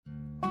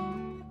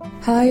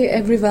Hi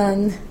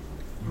everyone.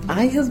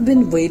 I have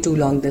been way too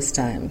long this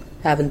time,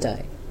 haven't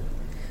I?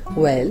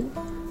 Well,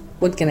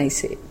 what can I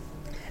say?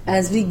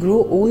 As we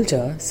grow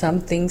older,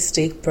 some things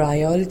take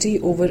priority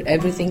over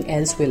everything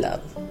else we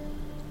love.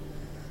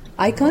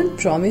 I can't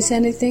promise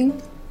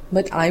anything,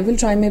 but I will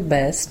try my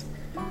best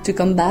to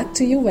come back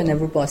to you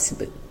whenever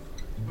possible.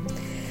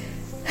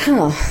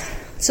 Huh.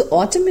 So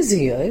autumn is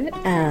here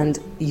and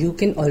you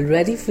can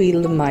already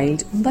feel the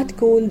mild but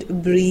cold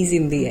breeze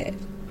in the air.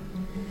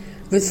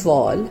 With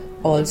fall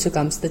also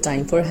comes the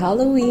time for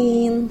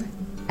Halloween,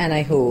 and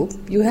I hope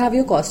you have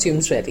your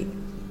costumes ready.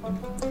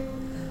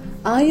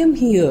 I am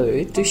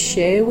here to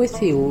share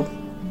with you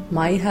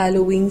my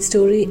Halloween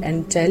story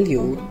and tell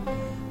you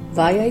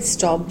why I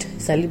stopped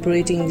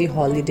celebrating the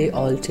holiday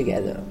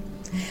altogether.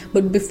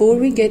 But before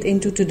we get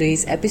into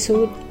today's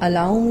episode,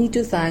 allow me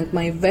to thank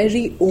my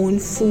very own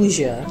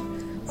Fuchsia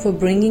for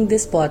bringing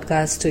this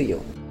podcast to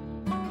you.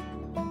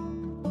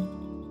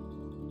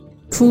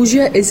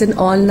 Fuchsia is an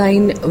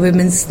online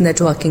women's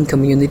networking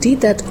community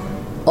that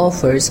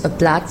offers a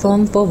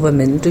platform for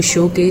women to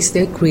showcase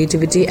their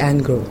creativity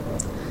and grow.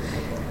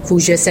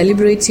 Fuchsia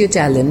celebrates your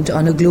talent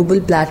on a global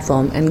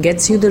platform and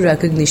gets you the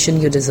recognition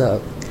you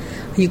deserve.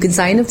 You can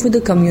sign up for the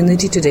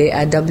community today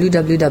at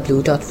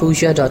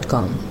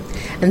www.fuchsia.com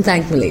and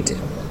thank me later.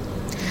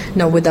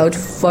 Now, without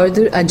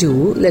further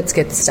ado, let's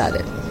get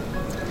started.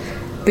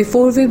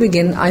 Before we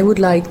begin, I would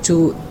like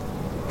to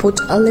put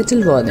a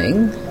little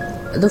warning.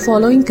 The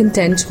following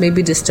content may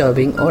be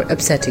disturbing or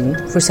upsetting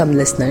for some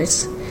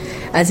listeners,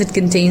 as it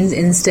contains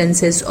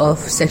instances of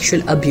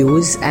sexual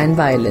abuse and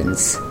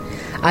violence.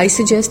 I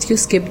suggest you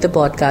skip the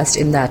podcast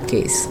in that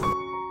case.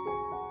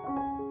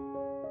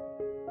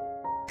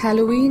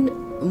 Halloween,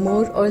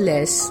 more or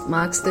less,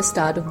 marks the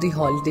start of the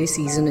holiday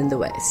season in the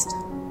West.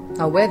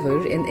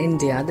 However, in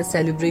India, the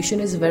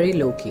celebration is very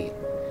low-key.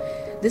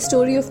 This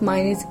story of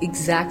mine is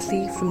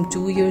exactly from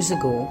 2 years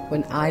ago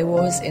when I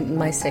was in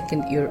my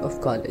second year of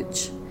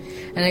college,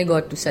 and I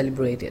got to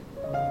celebrate it.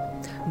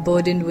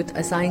 Burdened with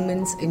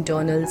assignments,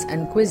 internals,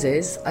 and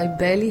quizzes, I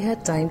barely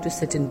had time to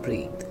sit and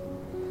breathe.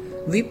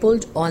 We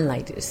pulled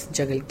all-nighters,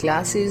 juggled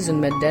classes,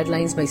 and met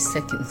deadlines by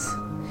seconds.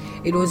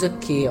 It was a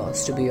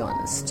chaos, to be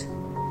honest.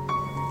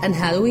 And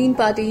Halloween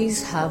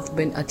parties have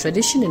been a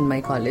tradition in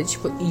my college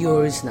for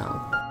years now.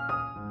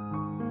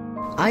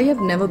 I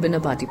have never been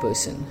a party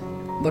person,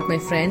 but my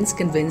friends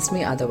convinced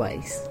me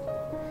otherwise.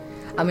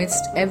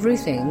 Amidst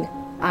everything,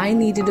 I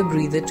needed a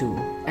breather too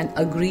and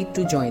agreed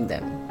to join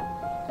them.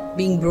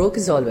 Being broke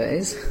as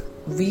always,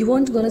 we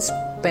weren't gonna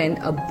spend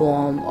a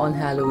bomb on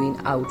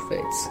Halloween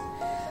outfits.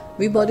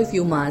 We bought a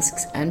few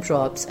masks and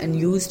props and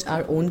used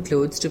our own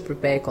clothes to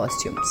prepare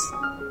costumes.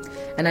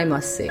 And I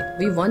must say,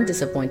 we weren't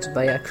disappointed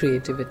by our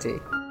creativity.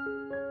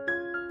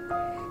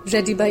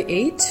 Ready by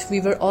 8,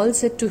 we were all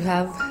set to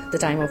have the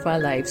time of our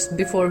lives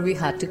before we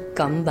had to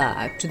come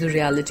back to the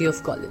reality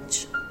of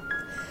college.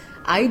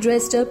 I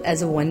dressed up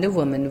as a Wonder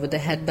Woman with a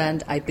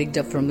headband I picked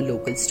up from a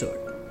local store.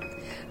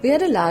 We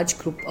had a large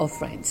group of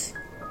friends,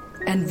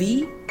 and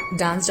we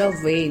danced our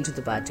way into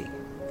the party.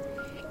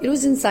 It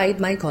was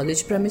inside my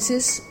college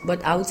premises,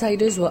 but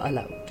outsiders were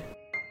allowed.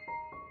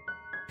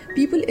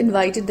 People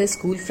invited their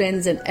school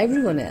friends and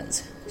everyone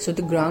else, so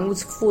the ground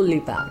was fully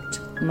packed.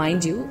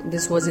 Mind you,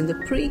 this was in the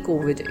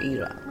pre-COVID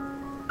era.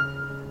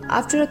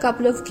 After a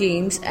couple of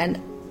games,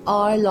 an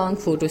hour-long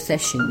photo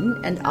session,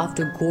 and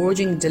after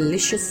gorging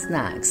delicious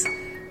snacks,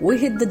 we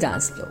hit the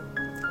dance floor.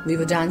 We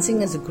were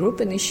dancing as a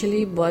group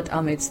initially, but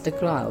amidst the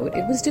crowd,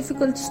 it was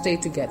difficult to stay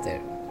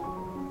together.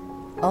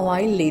 A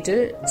while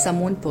later,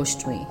 someone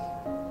pushed me.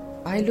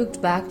 I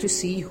looked back to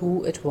see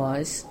who it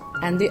was,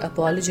 and they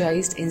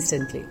apologized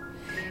instantly.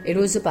 It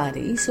was a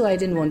party, so I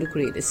didn't want to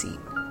create a scene.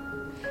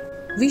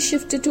 We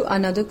shifted to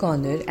another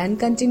corner and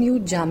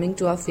continued jamming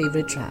to our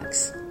favorite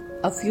tracks.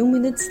 A few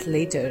minutes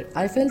later,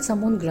 I felt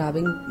someone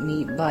grabbing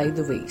me by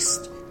the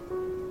waist.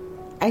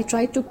 I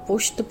tried to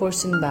push the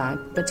person back,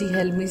 but he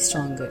held me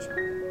stronger.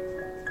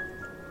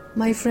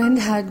 My friend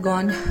had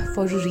gone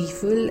for a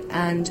refill,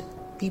 and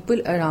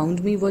people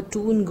around me were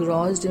too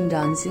engrossed in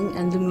dancing,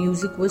 and the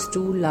music was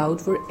too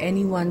loud for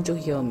anyone to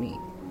hear me.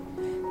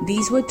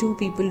 These were two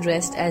people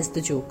dressed as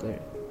the Joker.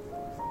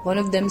 One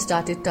of them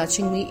started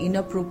touching me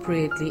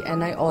inappropriately,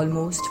 and I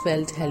almost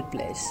felt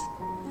helpless.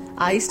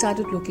 I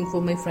started looking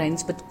for my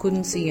friends but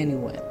couldn't see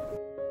anyone.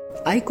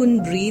 I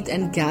couldn't breathe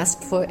and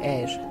gasped for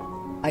air.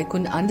 I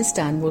couldn't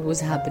understand what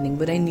was happening,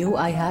 but I knew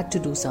I had to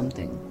do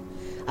something.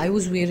 I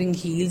was wearing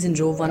heels and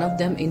drove one of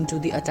them into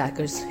the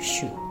attacker's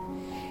shoe.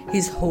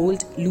 His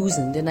hold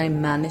loosened and I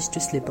managed to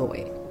slip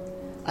away.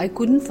 I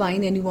couldn't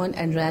find anyone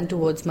and ran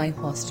towards my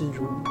hostel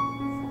room.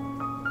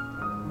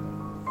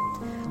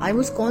 I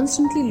was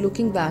constantly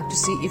looking back to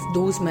see if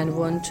those men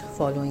weren't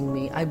following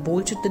me. I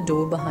bolted the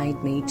door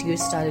behind me,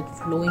 tears started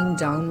flowing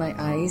down my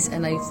eyes,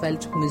 and I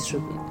felt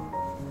miserable.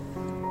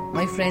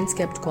 My friends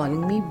kept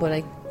calling me, but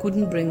I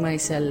couldn't bring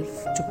myself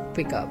to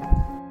pick up.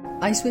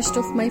 I switched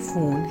off my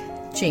phone,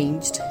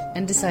 changed,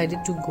 and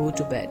decided to go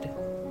to bed.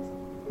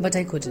 But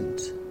I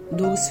couldn't.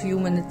 Those few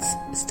minutes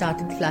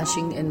started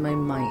flashing in my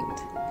mind.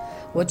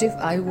 What if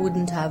I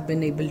wouldn't have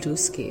been able to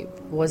escape?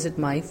 Was it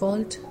my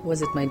fault?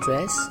 Was it my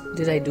dress?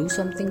 Did I do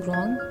something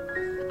wrong?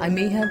 I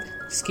may have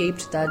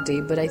escaped that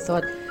day, but I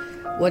thought,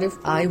 what if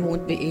I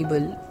won't be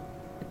able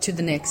to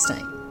the next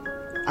time?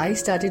 I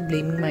started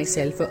blaming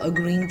myself for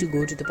agreeing to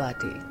go to the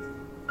party,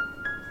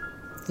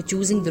 for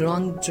choosing the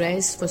wrong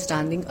dress, for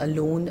standing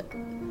alone.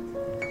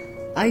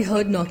 I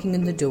heard knocking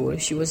on the door.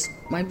 She was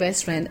my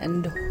best friend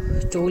and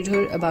told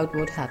her about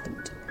what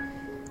happened.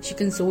 She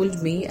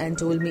consoled me and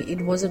told me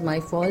it wasn't my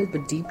fault,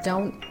 but deep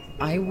down,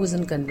 I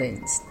wasn't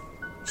convinced.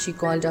 She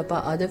called up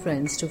our other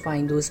friends to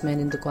find those men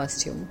in the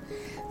costume.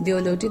 They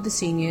alerted the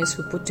seniors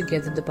who put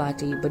together the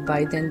party, but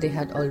by then they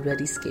had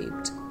already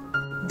escaped.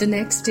 The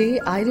next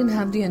day, I didn't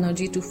have the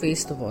energy to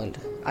face the world.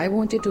 I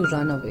wanted to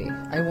run away.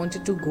 I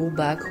wanted to go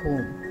back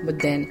home. But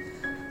then,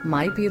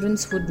 my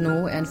parents would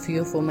know and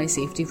fear for my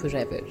safety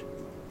forever.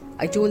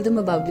 I told them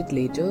about it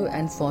later,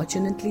 and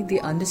fortunately they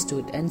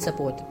understood and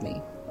supported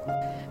me.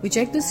 We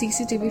checked the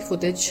CCTV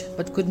footage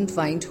but couldn't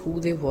find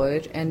who they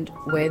were and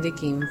where they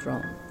came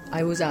from.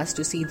 I was asked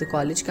to see the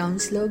college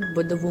counselor,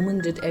 but the woman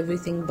did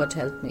everything but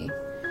help me.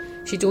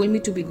 She told me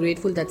to be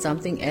grateful that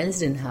something else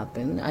didn't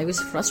happen. I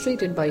was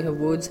frustrated by her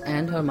words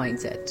and her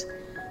mindset.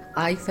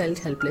 I felt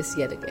helpless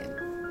yet again.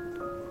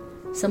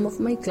 Some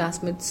of my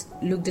classmates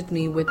looked at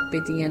me with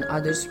pity and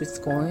others with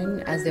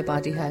scorn as their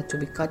party had to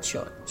be cut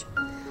short.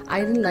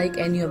 I didn't like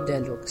any of their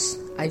looks.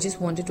 I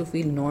just wanted to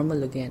feel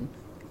normal again.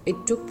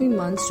 It took me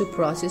months to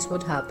process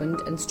what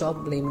happened and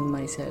stop blaming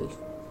myself.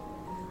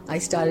 I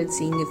started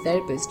seeing a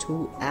therapist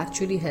who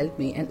actually helped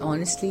me, and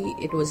honestly,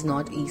 it was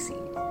not easy.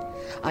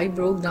 I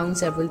broke down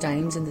several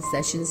times, and the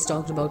sessions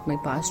talked about my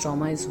past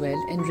trauma as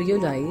well, and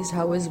realized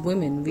how as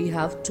women we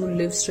have to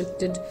live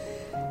restricted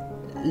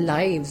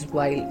lives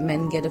while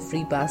men get a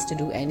free pass to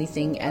do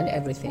anything and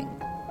everything.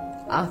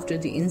 After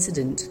the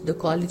incident, the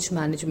college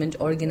management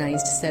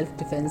organized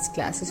self-defense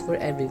classes for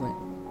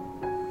everyone.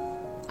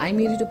 I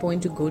made it a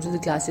point to go to the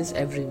classes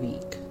every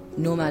week,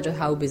 no matter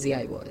how busy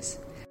I was.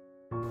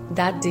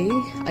 That day,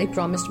 I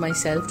promised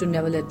myself to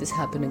never let this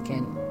happen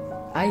again.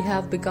 I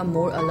have become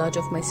more alert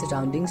of my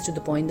surroundings to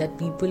the point that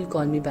people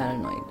call me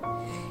paranoid.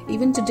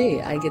 Even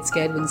today, I get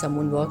scared when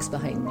someone walks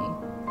behind me.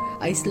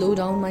 I slow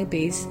down my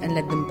pace and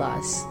let them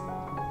pass.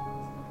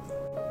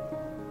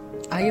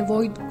 I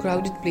avoid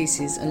crowded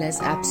places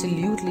unless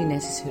absolutely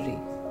necessary.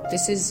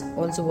 This is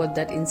also what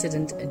that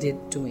incident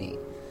did to me,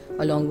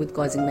 along with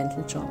causing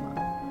mental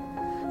trauma.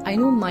 I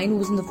know mine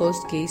wasn't the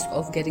first case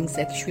of getting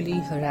sexually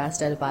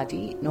harassed at a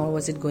party, nor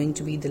was it going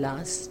to be the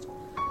last.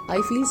 I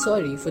feel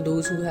sorry for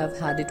those who have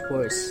had it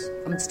worse.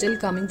 I'm still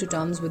coming to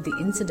terms with the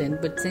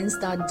incident, but since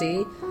that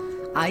day,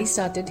 I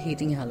started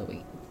hating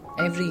Halloween.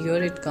 Every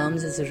year it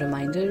comes as a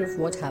reminder of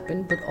what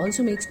happened, but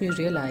also makes me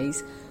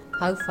realize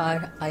how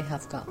far I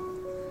have come.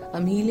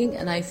 I'm healing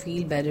and I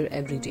feel better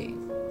every day.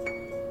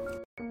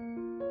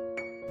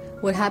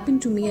 What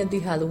happened to me at the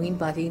Halloween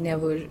party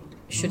never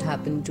should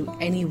happen to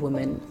any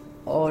woman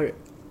or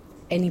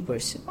any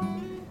person.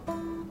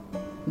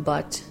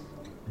 But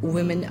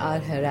women are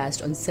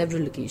harassed on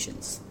several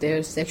occasions. They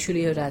are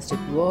sexually harassed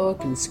at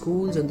work, in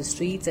schools, on the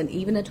streets, and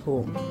even at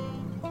home.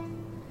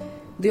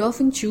 They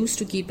often choose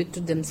to keep it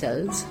to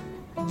themselves.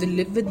 They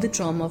live with the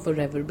trauma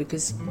forever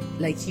because,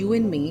 like you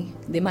and me,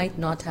 they might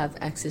not have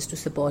access to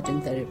support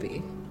and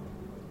therapy.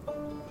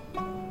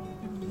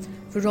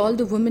 For all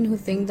the women who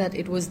think that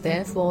it was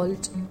their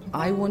fault,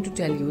 I want to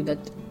tell you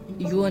that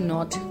you are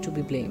not to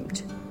be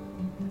blamed.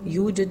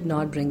 You did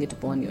not bring it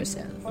upon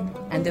yourself.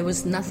 And there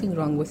was nothing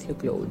wrong with your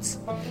clothes.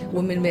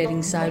 Women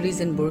wearing saris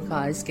and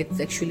burqas get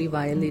sexually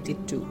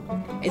violated too.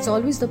 It's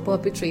always the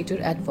perpetrator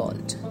at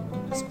fault.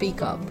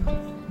 Speak up,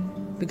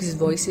 because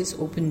voices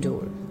open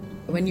door.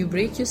 When you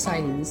break your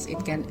silence,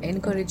 it can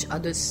encourage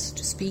others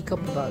to speak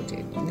up about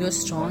it. You're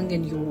strong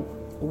and your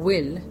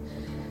will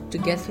to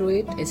get through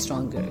it is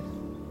stronger.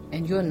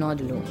 And you're not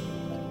alone.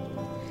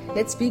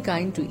 Let's be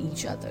kind to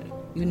each other.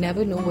 You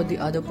never know what the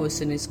other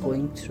person is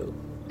going through.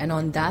 And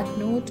on that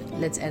note,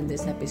 let's end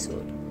this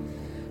episode.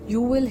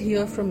 You will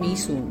hear from me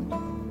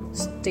soon.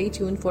 Stay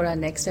tuned for our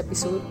next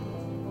episode.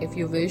 If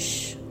you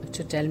wish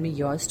to tell me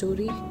your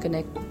story,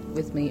 connect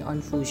with me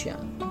on Fuchsia.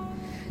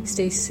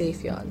 Stay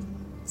safe, y'all.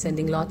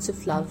 Sending lots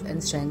of love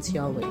and strength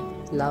your way.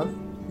 Love,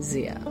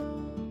 Zia.